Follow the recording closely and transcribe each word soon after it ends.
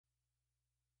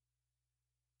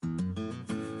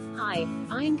Hi,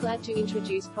 I am glad to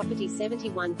introduce property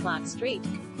 71 Clarke Street,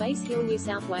 Base Hill, New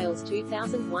South Wales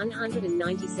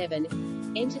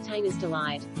 2197. Entertainer's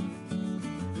delight.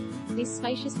 This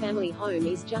spacious family home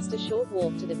is just a short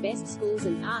walk to the best schools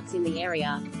and parks in the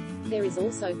area. There is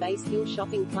also Base Hill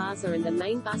Shopping Plaza and the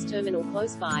main bus terminal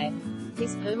close by.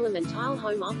 This permanent tile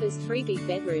home offers 3 big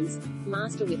bedrooms,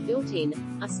 master with built-in,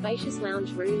 a spacious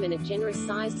lounge room and a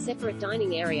generous-sized separate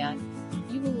dining area.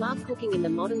 You will love cooking in the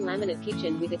modern laminate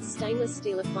kitchen with its stainless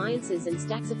steel appliances and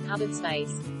stacks of cupboard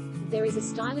space. There is a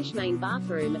stylish main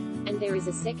bathroom, and there is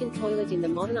a second toilet in the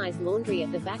modernized laundry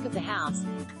at the back of the house.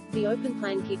 The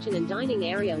open-plan kitchen and dining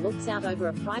area looks out over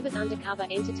a private undercover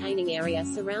entertaining area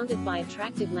surrounded by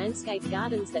attractive landscape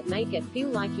gardens that make it feel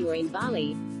like you are in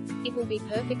Bali. It will be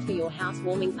perfect for your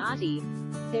housewarming party.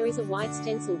 There is a wide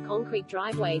stenciled concrete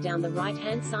driveway down the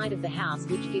right-hand side of the house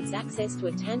which gives access to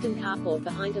a tandem carport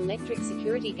behind electric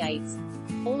security gates.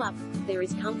 All up, there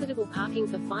is comfortable parking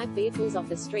for 5 vehicles off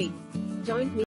the street. Don't miss